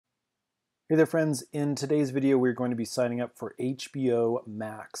Hey there friends, in today's video we're going to be signing up for HBO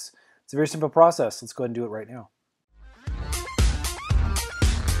Max. It's a very simple process. Let's go ahead and do it right now.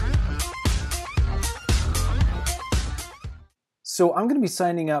 So I'm going to be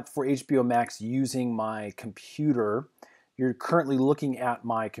signing up for HBO Max using my computer. You're currently looking at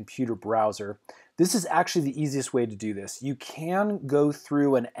my computer browser. This is actually the easiest way to do this. You can go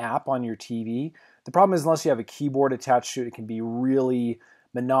through an app on your TV. The problem is unless you have a keyboard attached to it, it can be really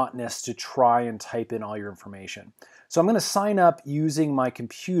monotonous to try and type in all your information. So I'm going to sign up using my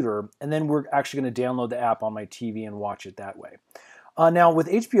computer, and then we're actually going to download the app on my TV and watch it that way. Now with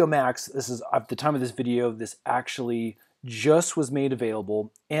HBO Max, this is at the time of this video, this actually just was made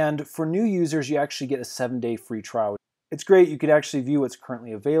available, and for new users you actually get a 7-day free trial. It's great. You could actually view what's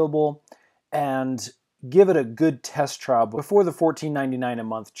currently available and give it a good test trial before the $14.99 a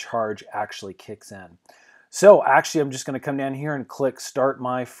month charge actually kicks in. So actually I'm just going to come down here and click Start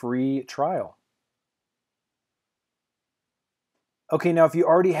My Free Trial. Okay, now if you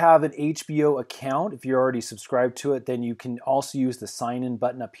already have an HBO account, if you're already subscribed to it, then you can also use the sign in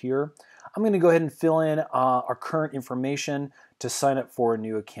button up here. I'm going to go ahead and fill in our current information to sign up for a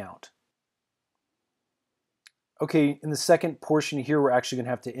new account. Okay, in the second portion here, we're actually going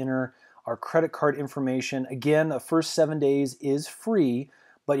to have to enter our credit card information. Again, the first 7 days is free,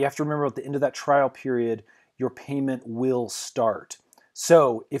 but you have to remember at the end of that trial period, your payment will start.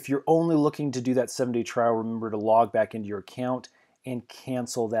 So if you're only looking to do that 7-day trial, remember to log back into your account and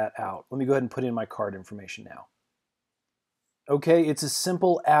cancel that out. Let me go ahead and put in my card information now. Okay, it's as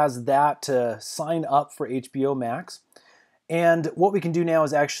simple as that to sign up for HBO Max. And what we can do now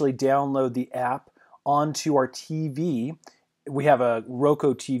is actually download the app onto our TV. We have a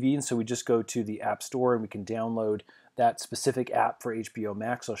Roku TV, and so we just go to the App Store and we can download that specific app for HBO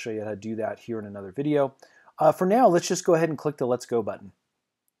Max. I'll show you how to do that here in another video. For now, let's just go ahead and click the Let's Go button.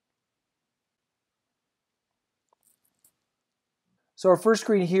 So our first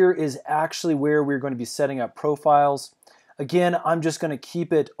screen here is actually where we're going to be setting up profiles. Again, I'm just going to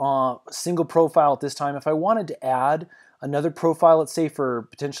keep it on single profile at this time. If I wanted to add another profile, let's say for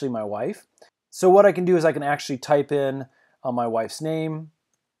potentially my wife. So what I can do is I can actually type in my wife's name,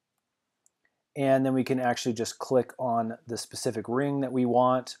 and then we can actually just click on the specific ring that we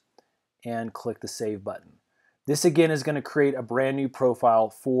want and click the Save button. This again is going to create a brand new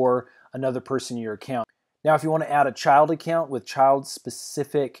profile for another person in your account. Now if you want to add a child account with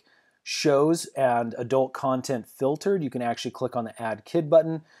child-specific shows and adult content filtered, you can actually click on the Add Kid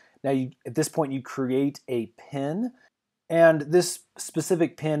button. Now at this point you create a PIN, and this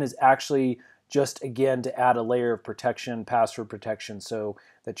specific PIN is actually just again to add a layer of protection, password protection, so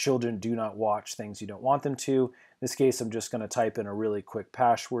that children do not watch things you don't want them to. In this case I'm just going to type in a really quick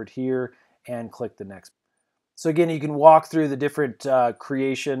password here and click the next. So again, you can walk through the different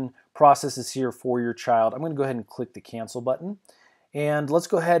creation processes here for your child. I'm going to go ahead and click the cancel button. And let's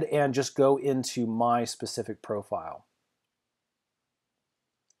go ahead and just go into my specific profile.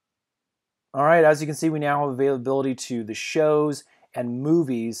 All right, as you can see, we now have availability to the shows and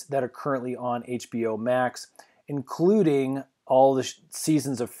movies that are currently on HBO Max, including all the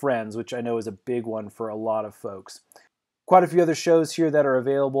seasons of Friends, which I know is a big one for a lot of folks. Quite a few other shows here that are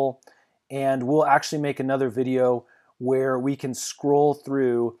available, and we'll actually make another video where we can scroll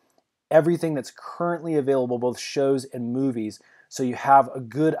through everything that's currently available, both shows and movies, so you have a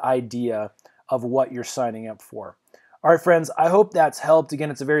good idea of what you're signing up for. All right, friends, I hope that's helped.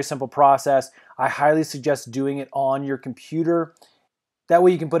 Again, it's a very simple process. I highly suggest doing it on your computer. That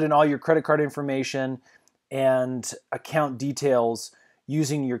way you can put in all your credit card information and account details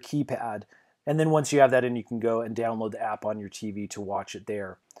using your keypad. And then once you have that in, you can go and download the app on your TV to watch it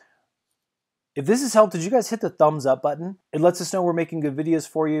there. If this has helped, did you guys hit the thumbs up button? It lets us know we're making good videos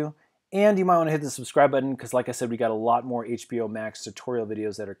for you. And you might want to hit the subscribe button because like I said, we got a lot more HBO Max tutorial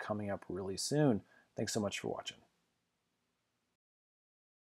videos that are coming up really soon. Thanks so much for watching.